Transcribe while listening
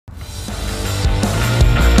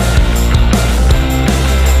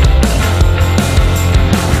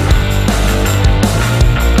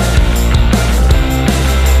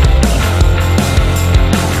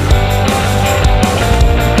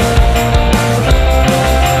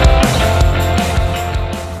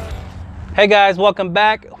Hey guys, welcome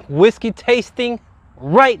back. Whiskey tasting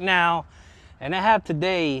right now, and I have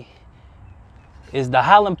today is the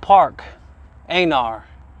Highland Park Einar.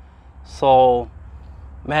 So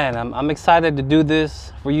man, I'm excited to do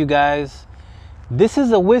this for you guys. This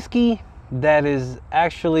is a whiskey that is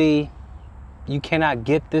actually, you cannot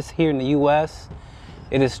get this here in the US.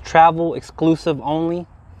 It is travel exclusive only,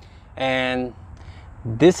 and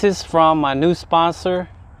this is from my new sponsor,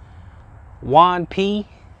 Juan P.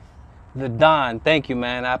 The Don. Thank you,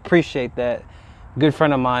 man. I appreciate that. Good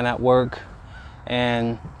friend of mine at work,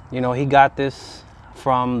 and you know, he got this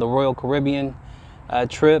from the Royal Caribbean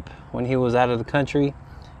trip when he was out of the country,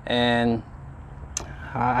 and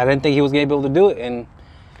I didn't think he was gonna be able to do it, and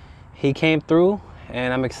he came through,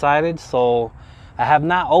 and I'm excited. So I have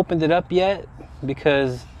not opened it up yet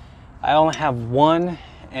because I only have one,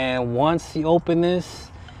 and once you open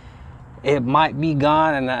this, it might be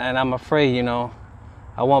gone, and I'm afraid, you know,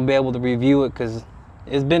 I won't be able to review it because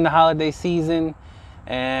it's been the holiday season,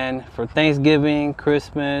 and for Thanksgiving,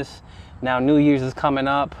 Christmas, now New Year's is coming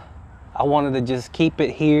up. I wanted to just keep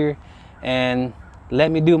it here and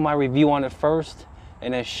let me do my review on it first,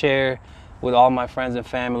 and then share with all my friends and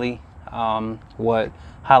family what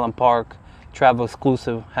Highland Park Travel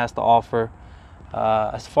Exclusive has to offer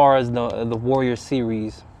as far as the Warrior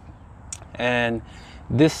series. And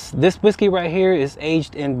this whiskey right here is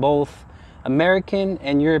aged in both American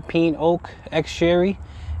and European oak ex-sherry,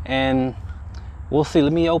 and we'll see.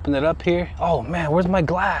 Let me open it up here. Oh man, where's my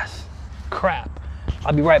glass? Crap.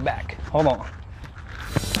 I'll be right back. Hold on.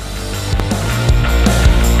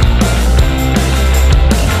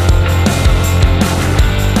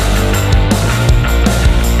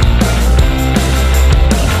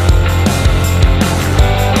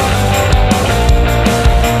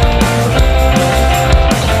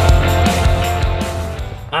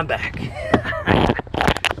 I'm back.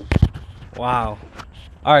 Wow.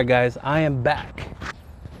 All right, guys, I am back.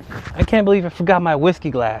 I can't believe I forgot my whiskey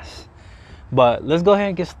glass, but let's go ahead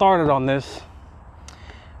and get started on this.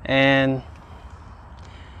 And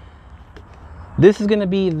this is gonna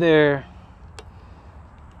be their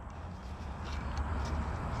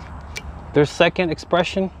second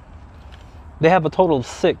expression. They have a total of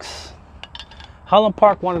 6. Highland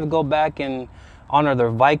Park wanted to go back and honor their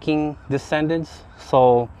Viking descendants.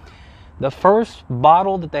 So the first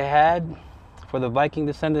bottle that they had for the Viking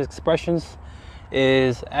descendant expressions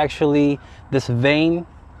is actually this vein,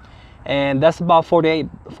 and that's about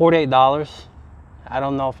 $48. I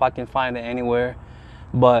don't know if I can find it anywhere,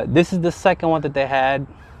 but this is the second one that they had,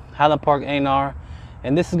 Highland Park Einar,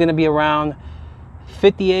 and this is going to be around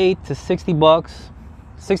 58 to 60 bucks,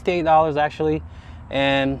 $68 actually.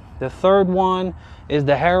 And the third one is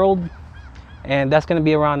the Herald, and that's going to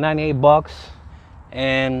be around 98 bucks.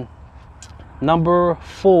 And number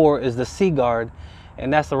 4 is the Seaguard,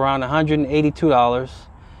 and that's around $182.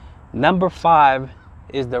 Number 5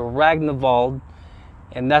 is the Ragnvald,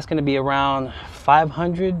 and that's going to be around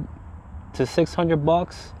 500 to 600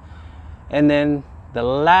 bucks. And then the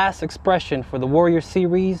last expression for the Warrior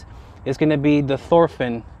series is going to be the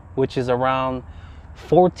Thorfinn, which is around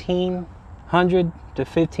 $1,400 to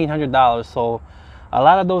 $1,500. So a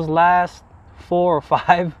lot of those last 4 or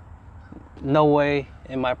 5, no way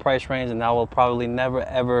in my price range, and I will probably never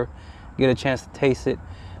ever get a chance to taste it.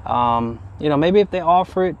 You know, maybe if they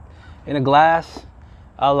offer it in a glass,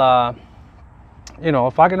 I'll you know,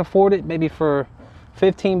 if I can afford it, maybe for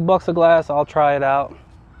 15 bucks a glass, I'll try it out.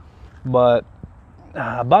 But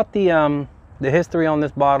about the history on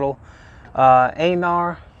this bottle,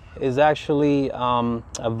 Einar is actually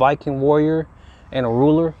a Viking warrior and a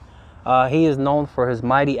ruler. He is known for his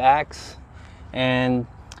mighty axe, and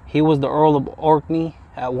he was the Earl of Orkney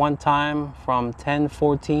at one time from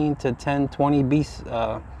 1014 to 1020 BC.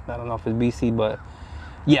 I don't know if it's BC, but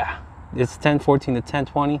yeah, it's 1014 to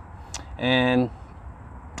 1020. And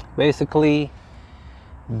basically,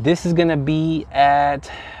 this is gonna be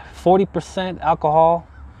at 40% alcohol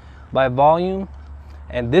by volume,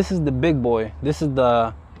 and this is the big boy. This is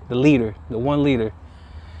the liter, the 1 liter.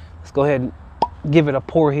 Let's go ahead and give it a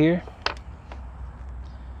pour here.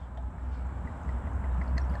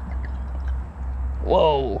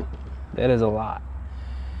 Whoa, that is a lot.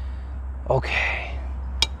 Okay.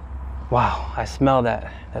 Wow, I smell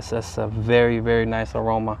that. That's a very, very nice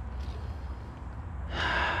aroma.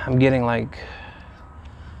 I'm getting like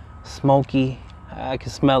smoky. I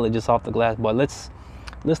can smell it just off the glass. But let's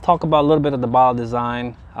talk about a little bit of the bottle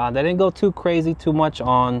design. They didn't go too crazy too much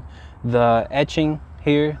on the etching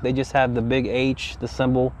here. They just have the big H, the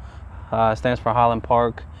symbol, stands for Highland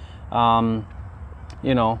Park.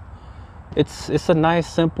 You know, it's a nice,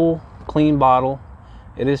 simple, clean bottle.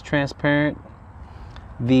 It is transparent.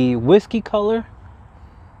 The whiskey color,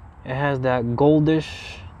 it has that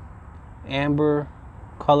goldish amber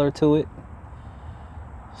color to it.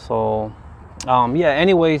 So yeah,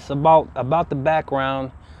 anyways, about the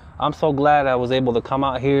background, I'm so glad I was able to come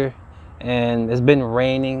out here. And it's been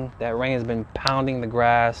raining. That rain has been pounding the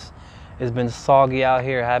grass. It's been soggy out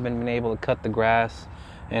here. I haven't been able to cut the grass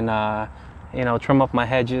and you know, trim up my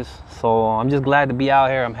hedges. So I'm just glad to be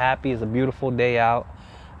out here. I'm happy. It's a beautiful day out.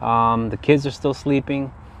 The kids are still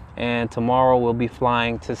sleeping, and tomorrow we'll be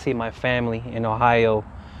flying to see my family in Ohio.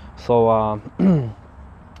 So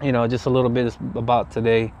you know, just a little bit about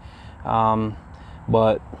today.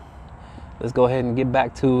 But let's go ahead and get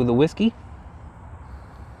back to the whiskey.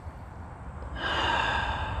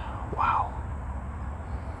 Wow.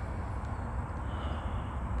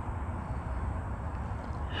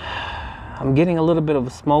 I'm getting a little bit of a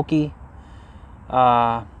smoky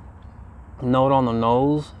note on the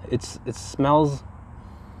nose. It smells,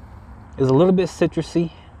 is a little bit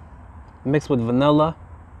citrusy, mixed with vanilla.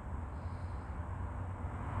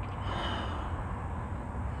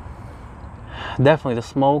 Definitely the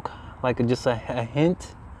smoke, like just a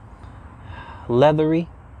hint, leathery.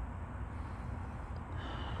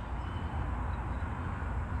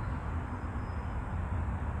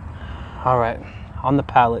 All right, on the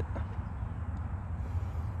palate.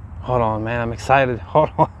 Hold on, man, I'm excited. Hold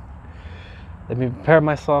on. Let me prepare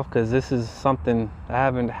myself, because this is something I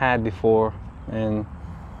haven't had before, and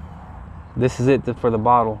this is it for the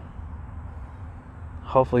bottle.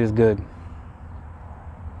 Hopefully it's good.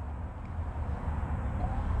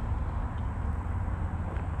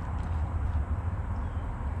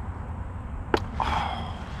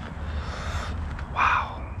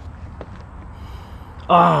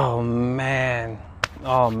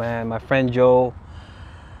 Oh man, my friend Joe's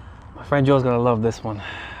gonna love this one.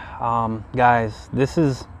 Guys, this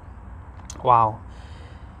is, wow,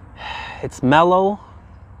 it's mellow.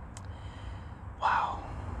 Wow,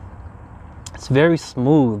 it's very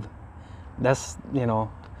smooth. That's, you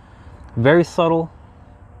know, very subtle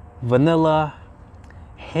vanilla,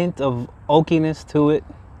 hint of oakiness to it.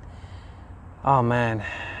 Oh man,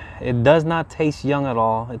 it does not taste young at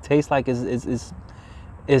all. It tastes like it's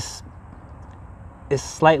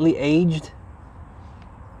slightly aged.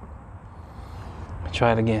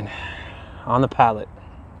 Try it again on the palate.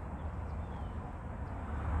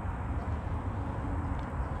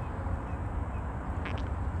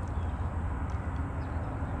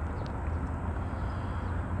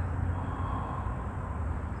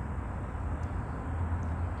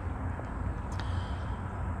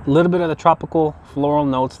 A little bit of the tropical floral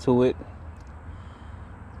notes to it.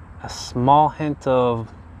 A small hint of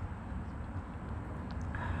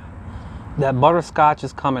that butterscotch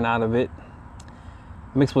is coming out of it,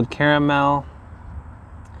 mixed with caramel.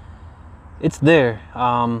 It's there.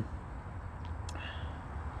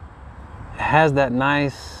 It has that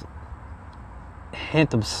nice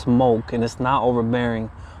hint of smoke, and it's not overbearing.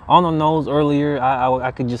 On the nose earlier,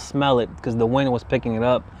 I could just smell it because the wind was picking it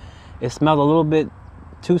up. It smelled a little bit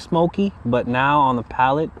too smoky, but now on the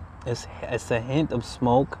palate, it's a hint of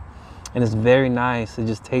smoke, and it's very nice. It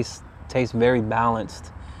just tastes very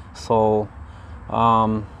balanced. So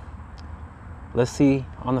let's see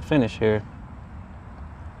on the finish here.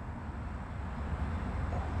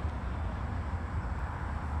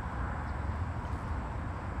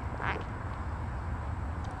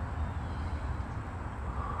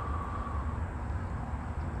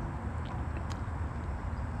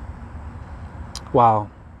 Wow,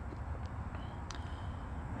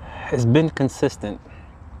 it's been consistent.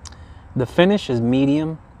 The finish is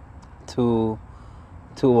medium to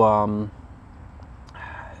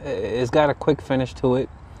it's got a quick finish to it,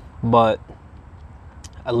 but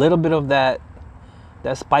a little bit of that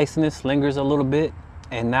spiciness lingers a little bit,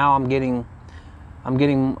 and now I'm getting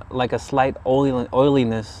like a slight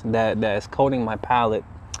oiliness that is coating my palate,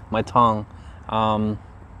 my tongue,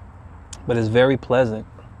 but it's very pleasant,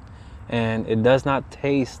 and it does not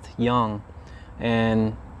taste young,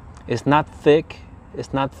 and it's not thick,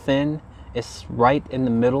 it's not thin, it's right in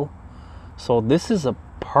the middle. So this is a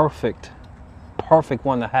perfect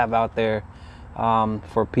one to have out there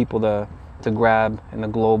for people to grab in the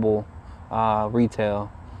global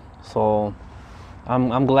retail. So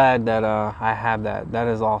I'm glad that I have that. That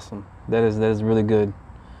is awesome. That is really good,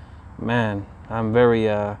 man. I'm very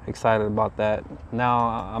excited about that. Now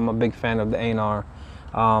I'm a big fan of the Einar,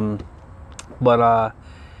 but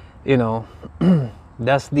you know,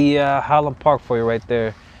 that's the Highland Park for you right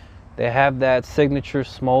there. They have that signature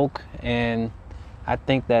smoke, and I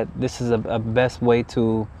think that this is a best way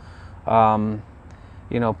to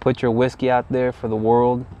you know, put your whiskey out there for the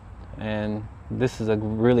world, and this is a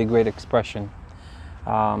really great expression.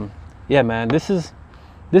 Yeah, man, this is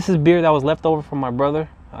beer that was left over from my brother.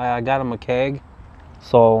 I got him a keg,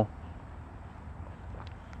 so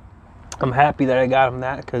I'm happy that I got him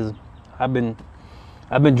that, because I've been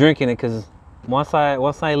drinking it, because once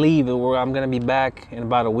I leave, I'm gonna be back in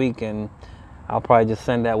about a week, and I'll probably just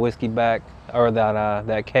send that whiskey back, or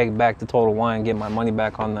that keg back to Total Wine, get my money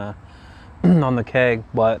back on the on the keg.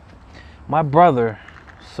 But my brother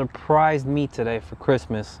surprised me today for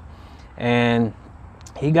Christmas, and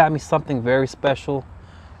he got me something very special.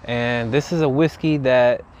 And this is a whiskey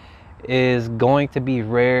that is going to be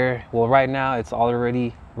rare. Well, right now it's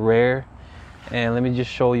already rare, and let me just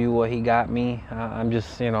show you what he got me. I'm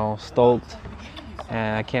just, you know, stoked,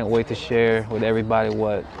 and I can't wait to share with everybody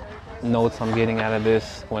what notes I'm getting out of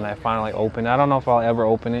this when I finally open it. I don't know if I'll ever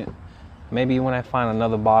open it, maybe when I find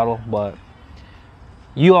another bottle, but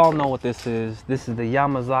you all know what this is. This is the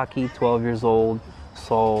Yamazaki 12 years old.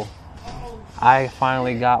 So I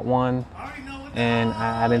finally got one, and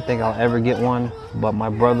I didn't think I'll ever get one, but my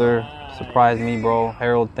brother surprised me, bro.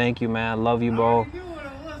 Harold, thank you, man. Love you, bro.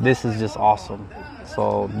 This is just awesome.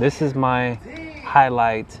 So this is my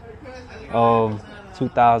highlight of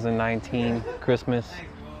 2019 Christmas.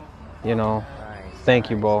 You know, thank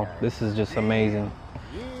you, bro. This is just amazing.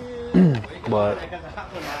 But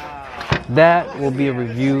that will be a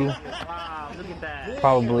review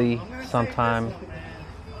probably sometime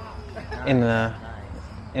in the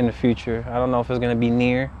future. I don't know if it's gonna be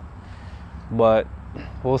near, but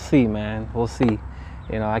we'll see, man. We'll see.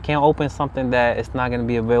 You know, I can't open something that it's not gonna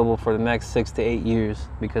be available for the next 6 to 8 years,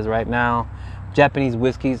 because right now Japanese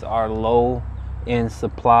whiskeys are low in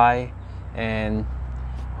supply, and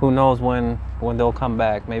who knows when they'll come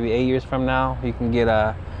back. Maybe 8 years from now you can get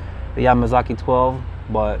the Yamazaki 12.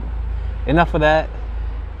 But enough of that.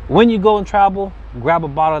 When you go and travel, grab a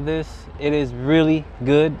bottle of this. It is really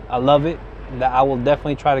good. I love it. That I will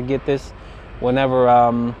definitely try to get this whenever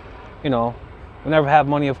you know, whenever I have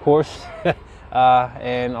money, of course.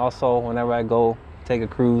 And also whenever I go take a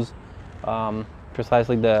cruise,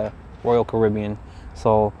 precisely the Royal Caribbean.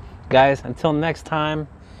 So guys, until next time,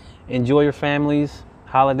 enjoy your families,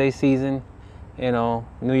 holiday season, you know,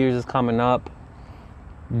 New Year's is coming up.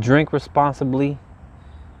 Drink responsibly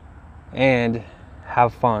and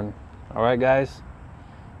have fun. All right, guys,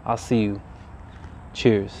 I'll see you.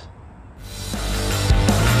 Cheers.